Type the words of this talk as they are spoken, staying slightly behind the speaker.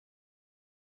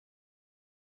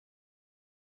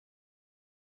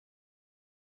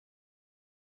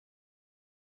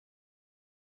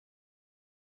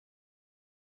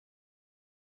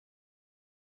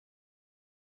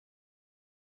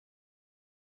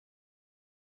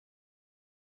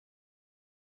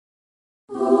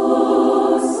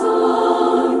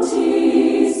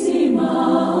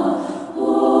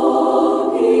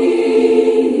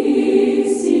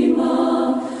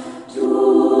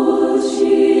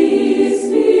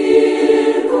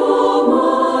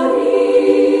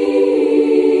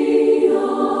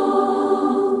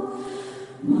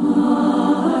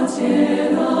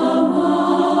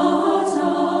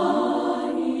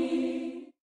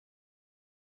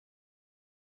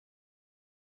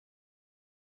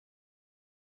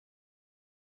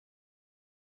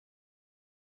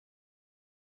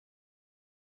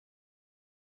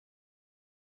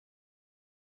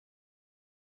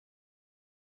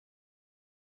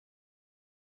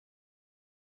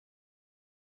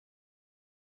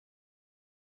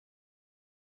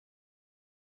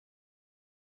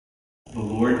The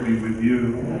Lord be with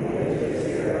you.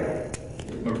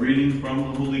 A reading from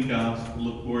the Holy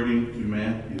Gospel according to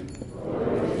Matthew.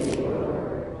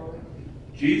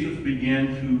 Jesus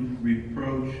began to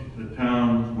reproach the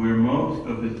towns where most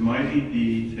of his mighty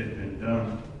deeds had been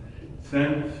done,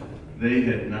 since they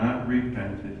had not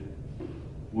repented.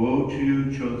 Woe to you,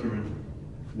 Chorazin!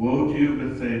 Woe to you,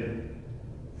 Bethsaida!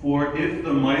 For if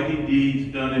the mighty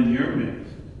deeds done in your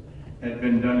midst had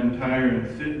been done in Tyre and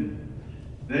Sidon,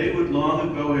 they would long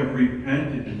ago have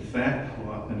repented in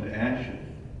sackcloth and ashes.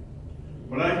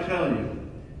 But I tell you,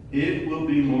 it will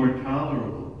be more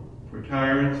tolerable for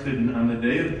Tyre and Sidon on the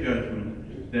day of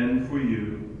judgment than for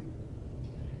you.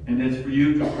 And as for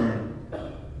you, Capernaum,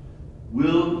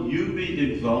 will you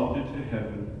be exalted to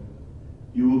heaven?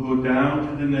 You will go down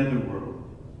to the netherworld.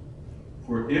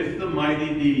 For if the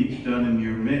mighty deeds done in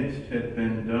your midst had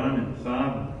been done in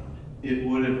Sodom, it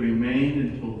would have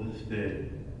remained until this day.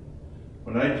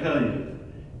 But I tell you,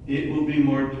 it will be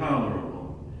more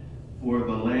tolerable for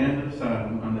the land of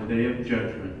Sodom on the day of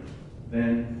judgment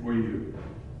than for you.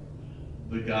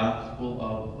 The Gospel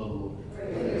of the Lord.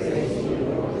 Praise to you,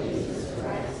 Lord Jesus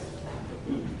Christ.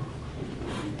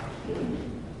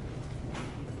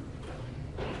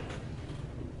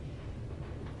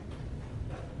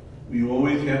 We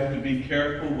always have to be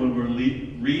careful when we're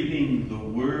reading the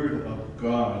Word of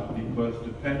God, because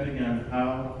depending on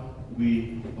how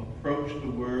we approach the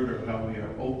Word or how we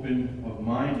are open of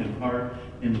mind and heart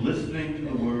in listening to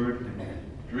the Word and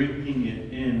drinking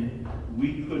it in,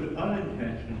 we could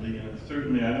unintentionally, and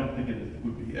certainly I don't think it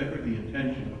would be ever the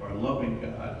intention of our loving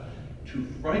God to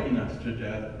frighten us to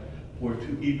death or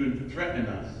to even threaten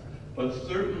us, but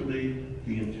certainly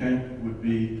the intent would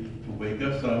be to wake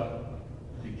us up,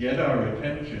 to get our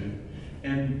attention,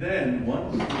 and then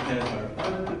once we have our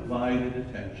undivided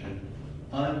attention,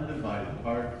 undivided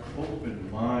heart,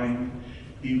 open mind,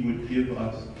 he would give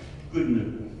us good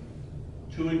news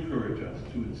to encourage us,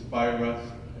 to inspire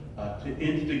us, to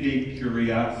instigate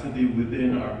curiosity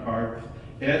within our hearts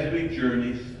as we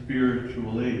journey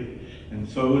spiritually. And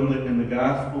so in the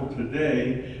gospel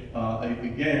today,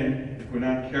 again, if we're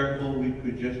not careful, we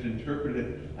could just interpret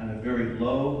it on a very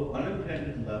low,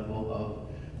 unintended level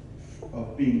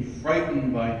of being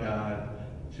frightened by God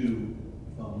to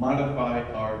modify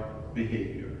our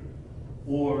behavior.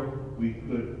 Or we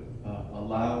could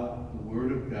allow the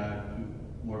Word of God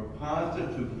to more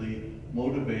positively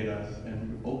motivate us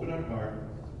and open our hearts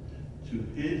to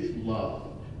his love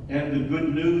and the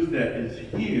good news that is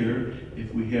here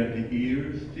if we have the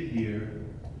ears to hear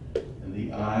and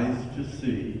the eyes to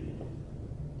see,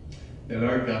 that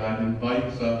our God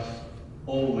invites us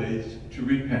always to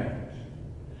repent,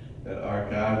 that our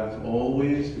God is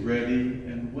always ready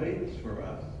and waits for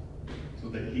us so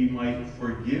that he might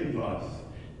forgive us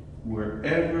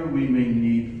wherever we may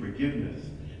need forgiveness.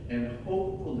 And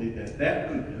hopefully that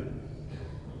good news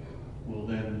will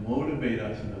then motivate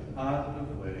us in a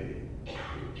positive way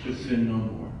to sin no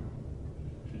more,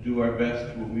 to do our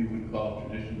best, what we would call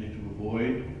traditionally, to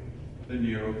avoid the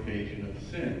near occasion of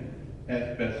sin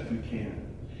as best we can.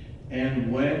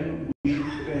 And when we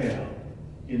fail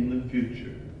in the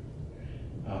future,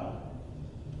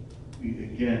 we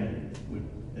again would,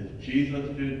 as Jesus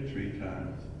did 3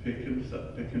 times, he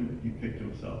picked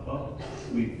himself up.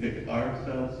 We pick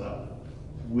ourselves up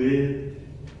with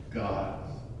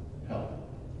God's help.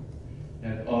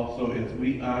 And also as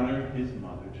we honor his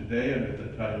mother today under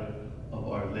the title of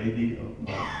Our Lady of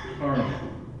Mount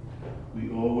Carmel, we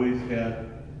always have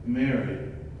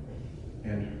Mary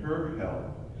and her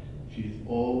help. She's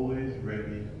always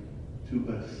ready to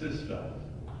assist us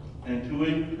and to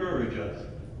encourage us.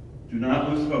 Do not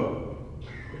lose hope.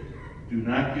 Do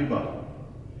not give up.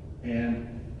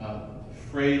 And a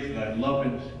phrase that I love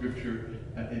in Scripture,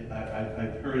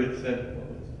 I've heard it said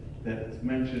that it's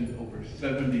mentioned over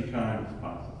 70 times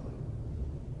possibly.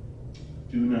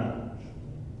 Do not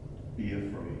be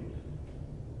afraid.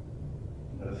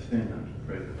 Let us stand and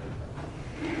pray.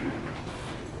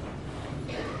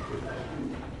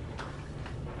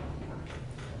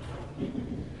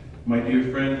 My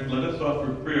dear friends, let us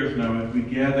offer prayers now as we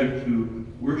gather to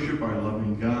worship our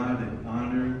loving God and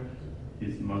honor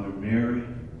his Mother Mary.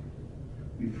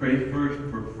 We pray first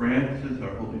for Francis,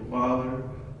 our Holy Father,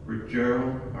 for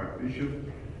Gerald, our Bishop.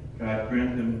 God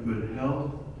grant them good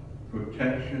health,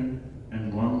 protection,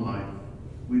 and long life.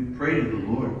 We pray to the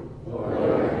Lord.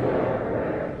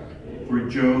 For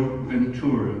Joe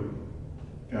Ventura,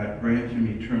 God grant him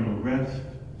eternal rest.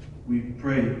 We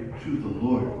pray to the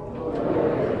Lord.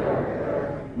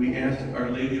 We ask Our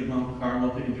Lady of Mount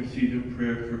Carmel to intercede in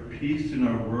prayer for peace in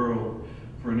our world,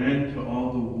 for an end to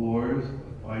all the wars,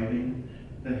 the fighting,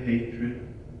 the hatred.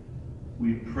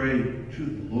 We pray to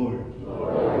the Lord.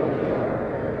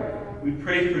 We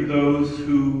pray for those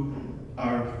who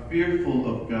are fearful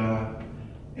of God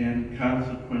and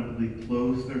consequently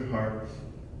close their hearts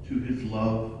to his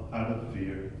love out of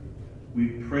fear. We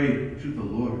pray to the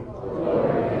Lord.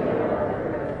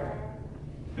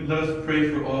 And let us pray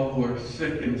for all who are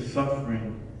sick and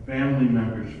suffering, family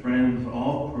members, friends,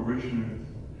 all parishioners,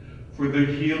 for their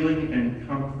healing and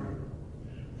comfort,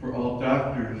 for all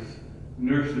doctors,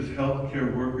 nurses,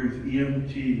 healthcare workers,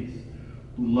 EMTs,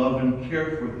 who love and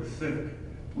care for the sick.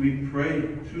 We pray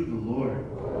to the Lord.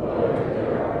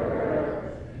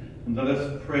 And let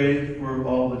us pray for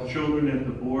all the children at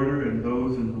the border and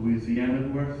those in Louisiana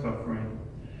who are suffering.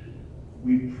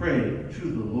 We pray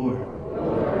to the Lord.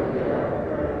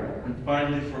 And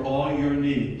finally, for all your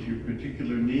needs, your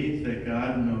particular needs that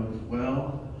God knows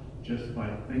well, just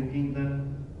by thinking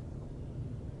them,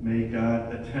 may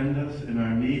God attend us in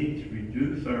our needs,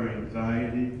 reduce our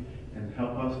anxiety, and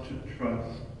help us to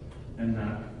trust and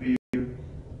not fear.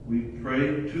 We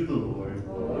pray to the Lord.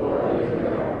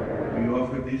 We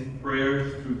offer these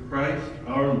prayers through Christ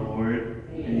our Lord.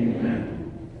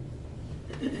 Amen.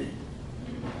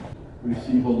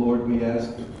 Receive, O Lord, we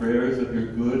ask, the prayers of your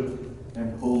good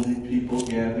and holy people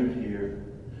gathered here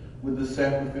with the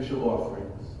sacrificial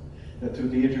offerings, that through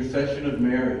the intercession of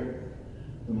Mary,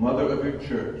 the mother of your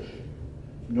church,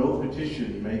 no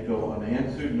petition may go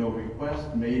unanswered, no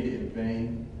request made in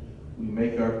vain. We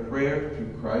make our prayer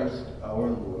through Christ our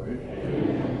Lord.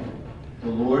 Amen. The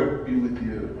Lord be with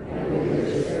you.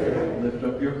 Lift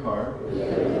up your heart.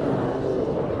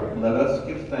 Let us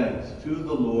give thanks to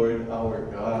the Lord our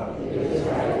God.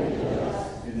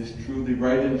 It is truly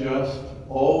right and just,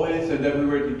 always and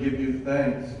everywhere, to give you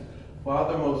thanks,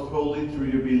 Father most holy, through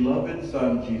your beloved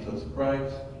Son, Jesus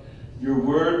Christ, your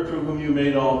word through whom you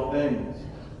made all things,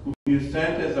 whom you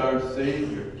sent as our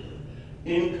Savior,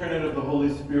 incarnate of the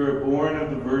Holy Spirit, born of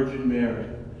the Virgin Mary.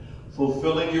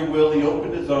 Fulfilling your will, he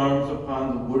opened his arms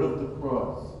upon the wood of the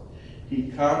cross.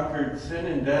 He conquered sin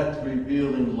and death,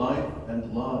 revealing life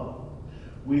and love.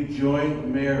 We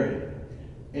join Mary,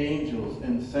 angels,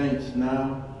 and saints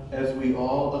now as we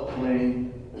all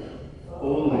acclaim,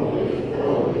 Holy,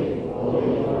 holy, holy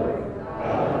Lord,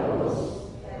 God of hosts,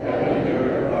 heaven and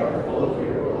earth are full of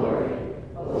your glory.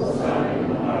 Hosanna in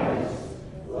the highest.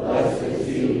 Blessed is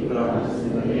he who comes in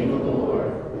the name of the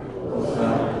Lord.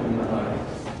 Hosanna in the highest.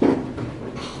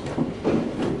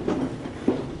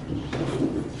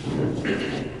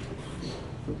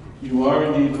 You are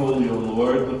indeed holy, O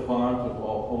Lord, the font of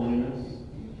all holiness.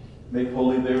 Make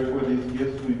holy, therefore, these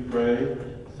gifts, we pray.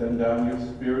 Send down your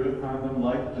Spirit upon them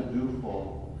like the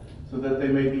dewfall, so that they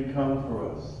may become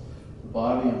for us the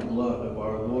body and blood of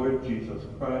our Lord Jesus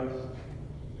Christ.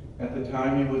 At the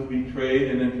time he was betrayed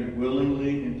and entered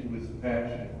willingly into his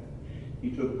passion, he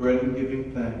took bread and,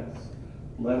 giving thanks,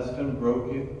 blessed and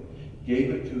broke it, gave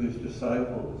it to his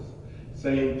disciples,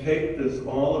 saying, "Take this,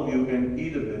 all of you, and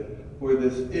eat of it, for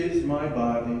this is my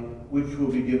body, which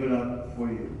will be given up for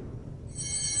you."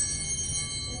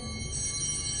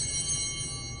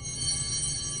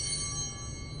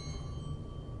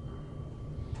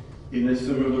 In a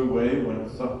similar way, when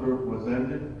supper was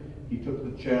ended, he took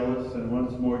the chalice, and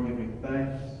once more giving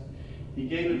thanks, he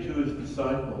gave it to his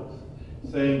disciples,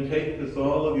 saying, "Take this,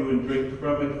 all of you, and drink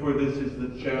from it, for this is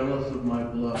the chalice of my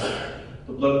blood,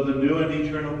 the blood of the new and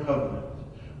eternal covenant,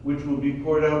 which will be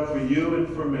poured out for you and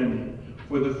for many,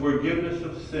 for the forgiveness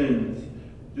of sins.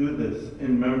 Do this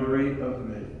in memory of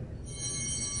me."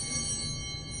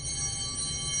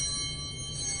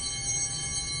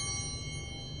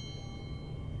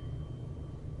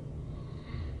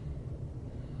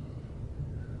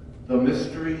 The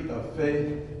mystery of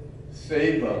faith.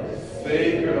 Save us,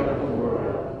 Savior of the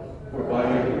world, for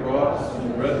by your cross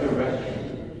and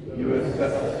resurrection you have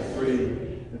set us free.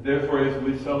 And therefore, as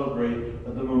we celebrate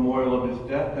the memorial of his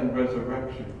death and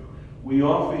resurrection, We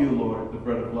offer you, Lord, the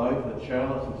bread of life, the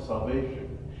chalice of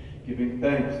salvation, giving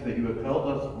thanks that you have held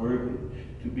us worthy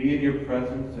to be in your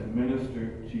presence and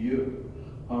minister to you.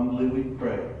 Humbly we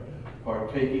pray,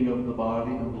 partaking of the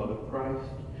body and blood of Christ,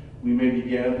 we may be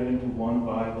gathered into one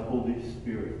by the Holy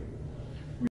Spirit.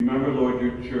 Remember, Lord,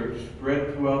 your church,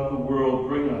 spread throughout the world,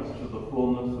 bring us to the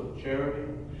fullness of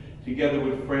charity, together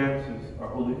with Francis, our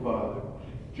Holy Father,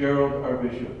 Gerald, our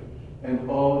Bishop, and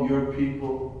all your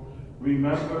people.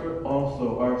 Remember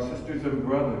also our sisters and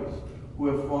brothers who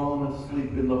have fallen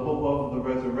asleep in the hope of the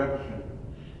resurrection,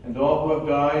 and all who have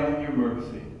died in your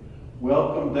mercy.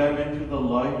 Welcome them into the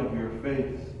light of your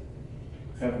face.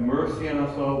 Have mercy on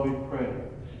us all, we pray,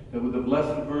 that with the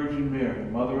Blessed Virgin Mary,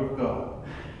 Mother of God,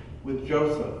 with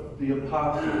Joseph, the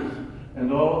apostles,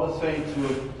 and all the saints who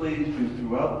have pleased you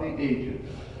throughout the ages,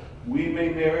 we may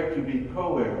merit to be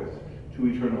co-heirs to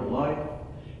eternal life,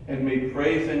 and may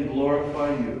praise and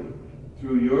glorify you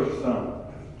through your Son,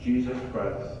 Jesus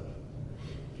Christ.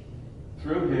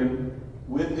 Through him,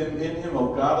 with him, in him,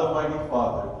 O God Almighty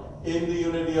Father, in the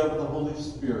unity of the Holy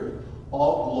Spirit,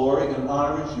 all glory and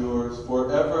honor is yours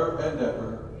forever and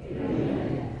ever.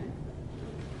 Amen.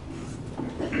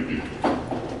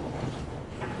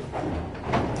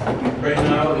 We pray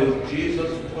now as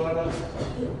Jesus taught us,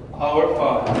 Our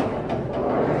Father,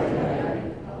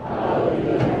 hallowed be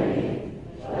thy name.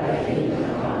 Thy kingdom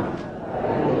come,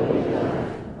 thy will be done,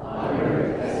 on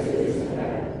earth as it is in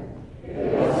heaven.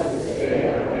 Give us this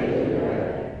day our daily bread,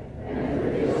 and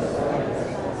forgive us our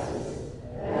trespasses,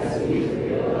 as we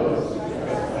forgive those who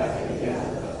trespass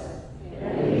against us.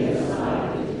 And lead us not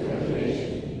into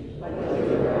temptation, but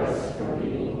deliver us from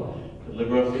evil.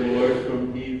 Deliver us, Lord, from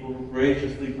evil.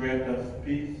 Graciously grant us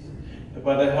peace, that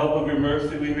by the help of your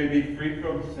mercy we may be free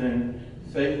from sin,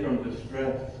 safe from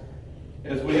distress,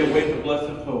 as we await the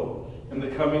blessed hope and the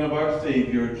coming of our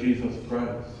Savior, Jesus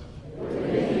Christ.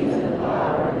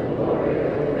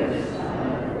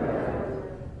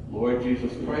 Lord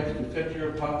Jesus Christ, who said to your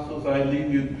apostles, I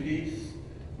leave you peace,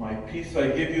 my peace I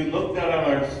give you. Look not on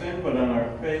our sin, but on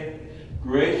our faith.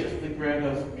 Graciously grant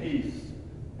us peace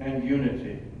and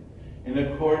unity, in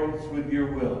accordance with your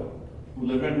will, who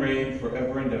live and reign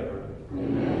forever and ever.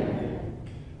 Amen.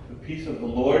 The peace of the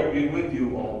Lord be with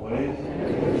you always.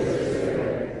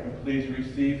 And please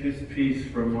receive his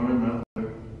peace from one another.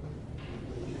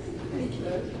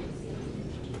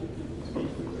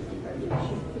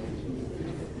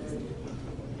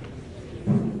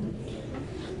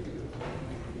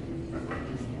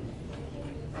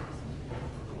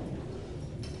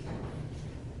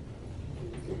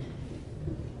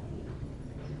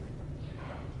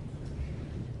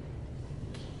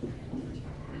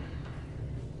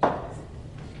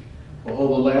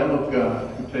 Behold the Lamb of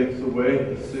God, who takes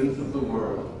away the sins of the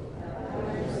world.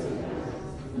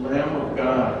 Lamb of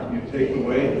God, you take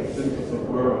away the sins of the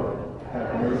world.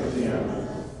 Have mercy on us.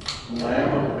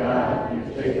 Lamb of God, you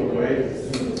take away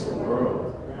the sins of the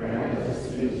world. Grant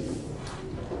us peace.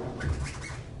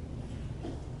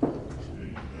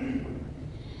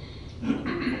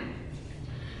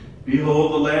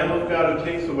 Behold the Lamb of God, who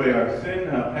takes away our sin.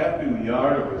 How happy we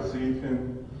are to receive him.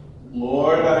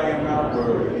 Lord, I am not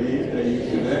worthy that you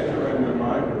should enter under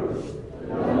my roof.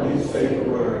 Only say the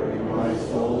word, and my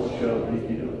soul shall be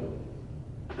healed.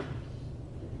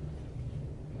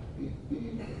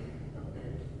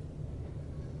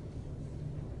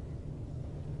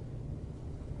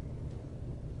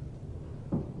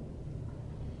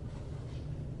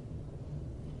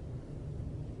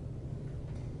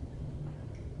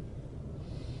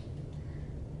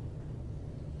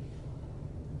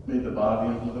 May the body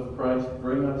and blood of Christ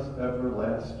bring us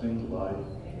everlasting life.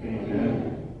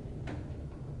 Amen.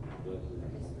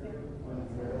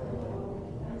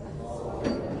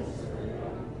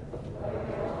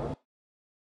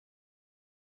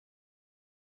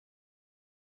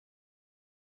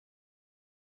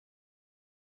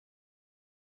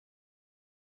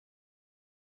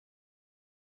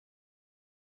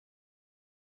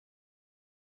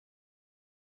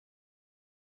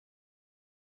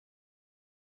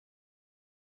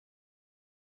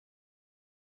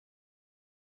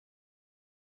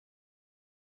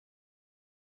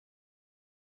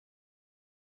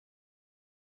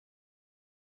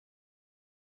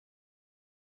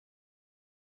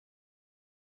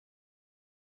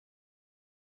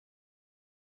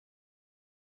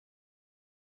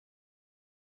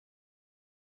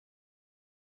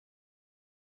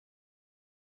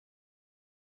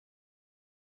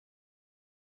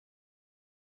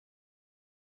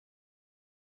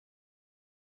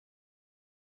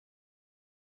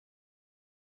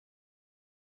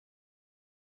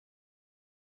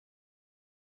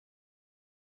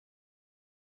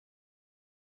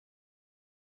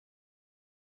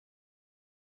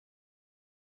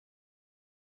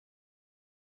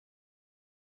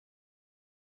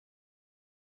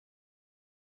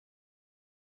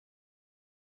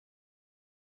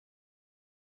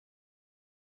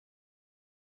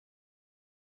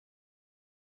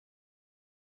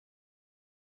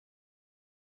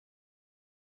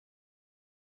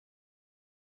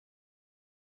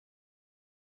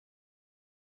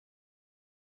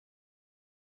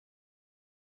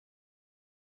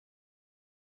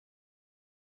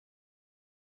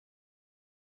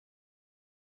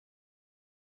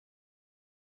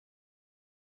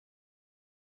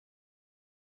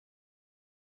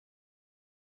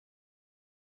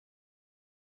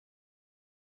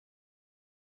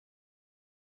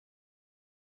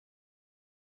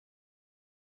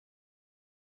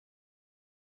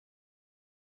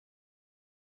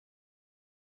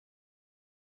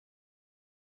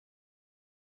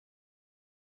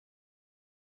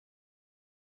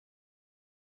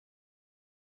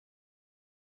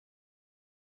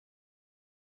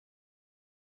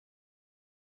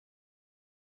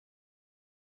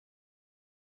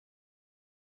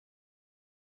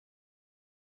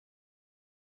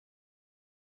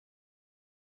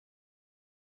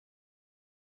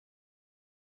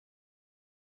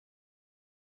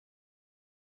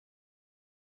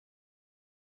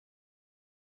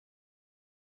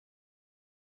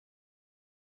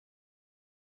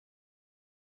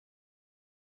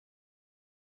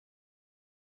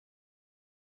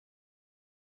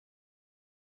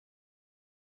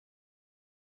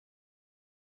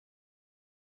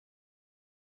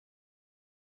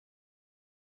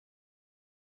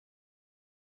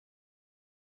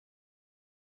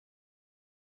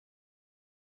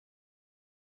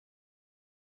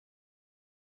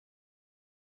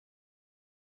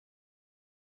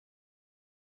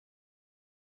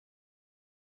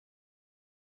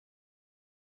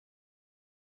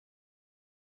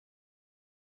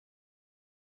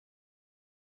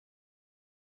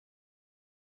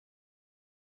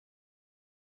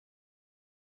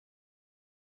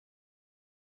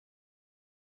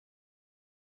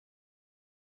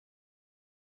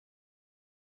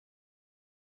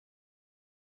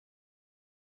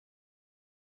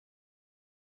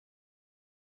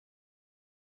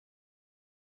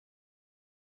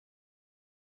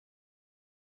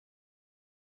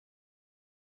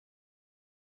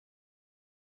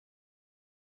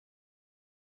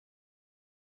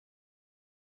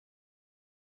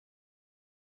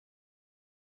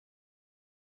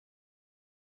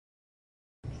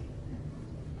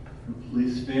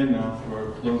 Please stand now for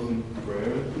our closing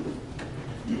prayer.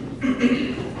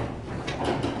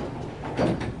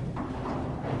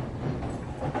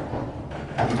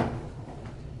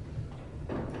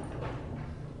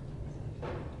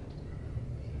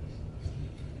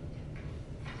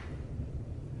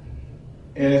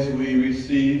 As we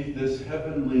receive this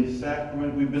heavenly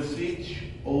sacrament, we beseech,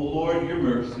 O Lord, your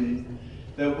mercy,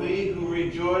 that we who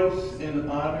rejoice in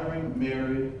honoring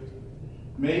Mary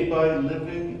may, by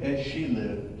living as she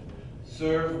lived,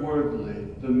 serve worthily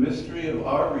the mystery of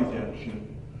our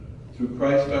redemption. Through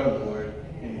Christ our Lord.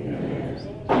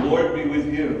 Amen. The Lord be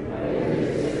with you.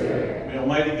 May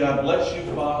Almighty God bless you,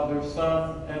 Father,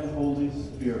 Son, and Holy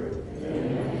Spirit.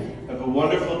 Amen. Have a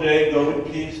wonderful day. Go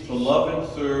in peace to love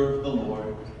and serve the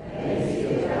Lord. Thanks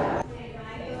be to God.